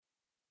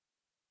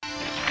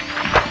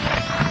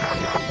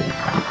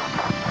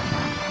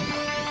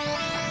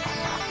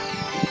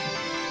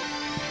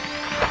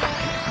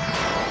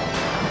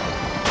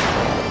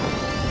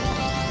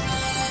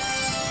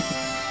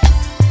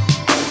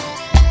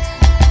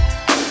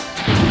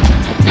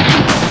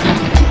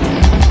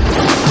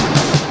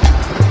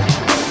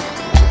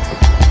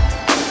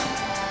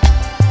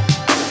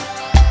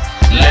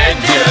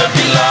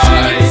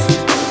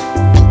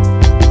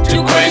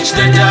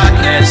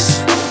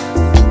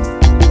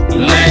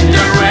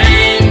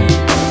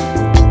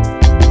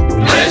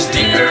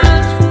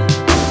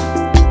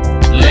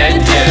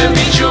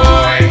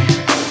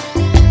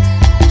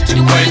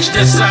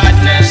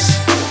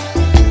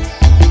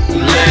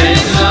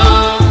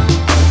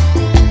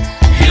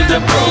the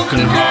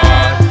broken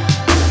heart.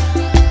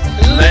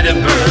 Let the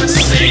birds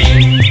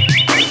sing,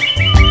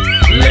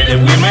 let the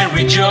women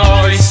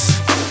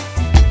rejoice,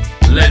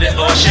 let the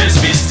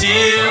oceans be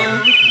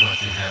still,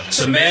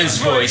 so man's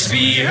voice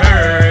be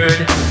heard.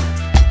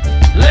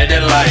 Let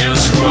the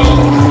lions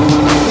roar,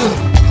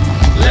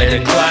 let the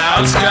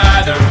clouds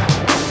gather,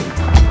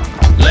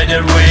 let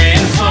the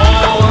rain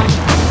fall,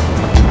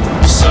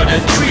 so the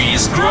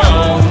trees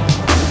grow.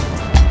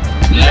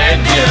 Let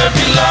there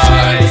be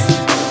light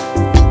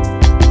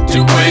to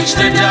quench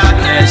the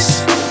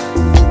darkness.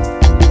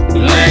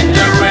 Let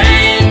the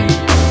rain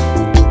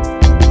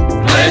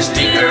bless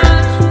the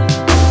earth.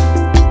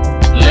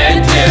 Let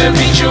there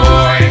be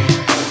joy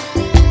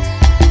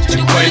to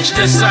quench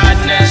the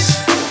sadness.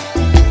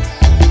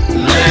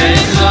 Let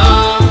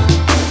love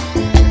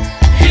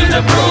heal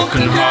the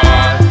broken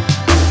heart.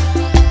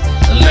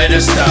 Let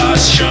the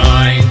stars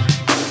shine,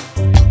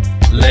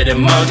 let the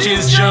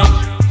mountains jump.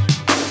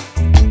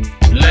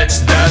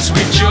 Let's dance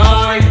with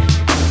joy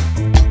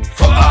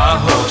for our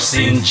hopes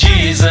in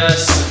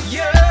Jesus.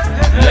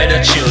 Let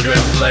the children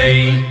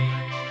play,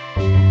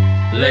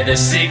 let the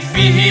sick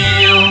be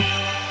healed,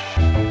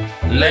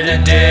 let the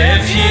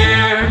deaf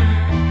hear.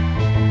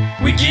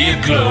 We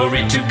give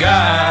glory to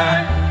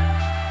God.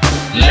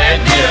 Let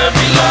there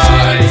be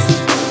light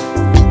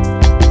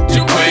to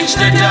quench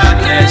the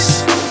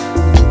darkness.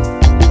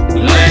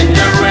 Let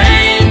the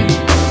rain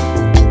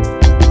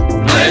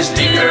bless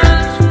the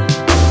earth.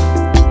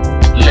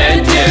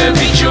 Let there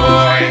be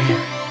joy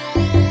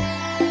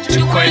to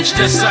quench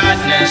the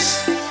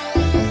sadness.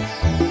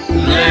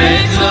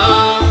 Let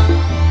love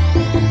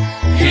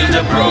heal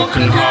the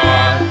broken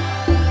heart.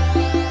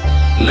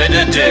 Let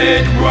the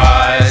dead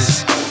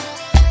rise.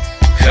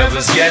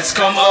 Heaven's gates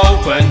come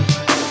open.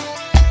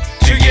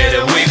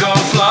 Together we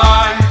gon'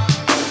 fly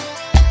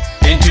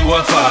into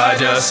our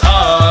Father's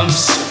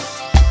arms.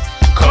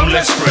 Come,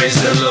 let's praise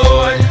the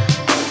Lord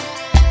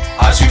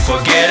as we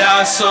forget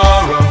our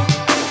sorrow.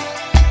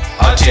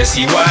 Our tears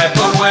He wipe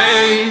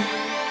away.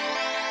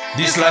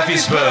 This life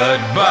is but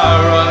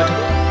borrowed.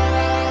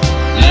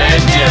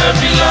 Let there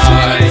be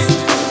light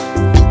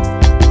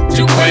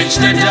to quench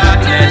the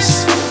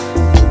darkness.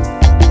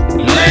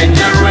 Let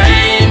the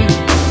rain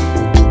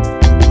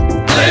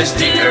bless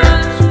the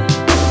earth.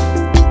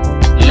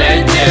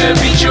 Let there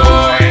be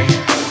joy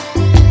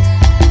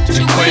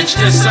to quench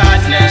the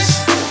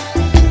sadness.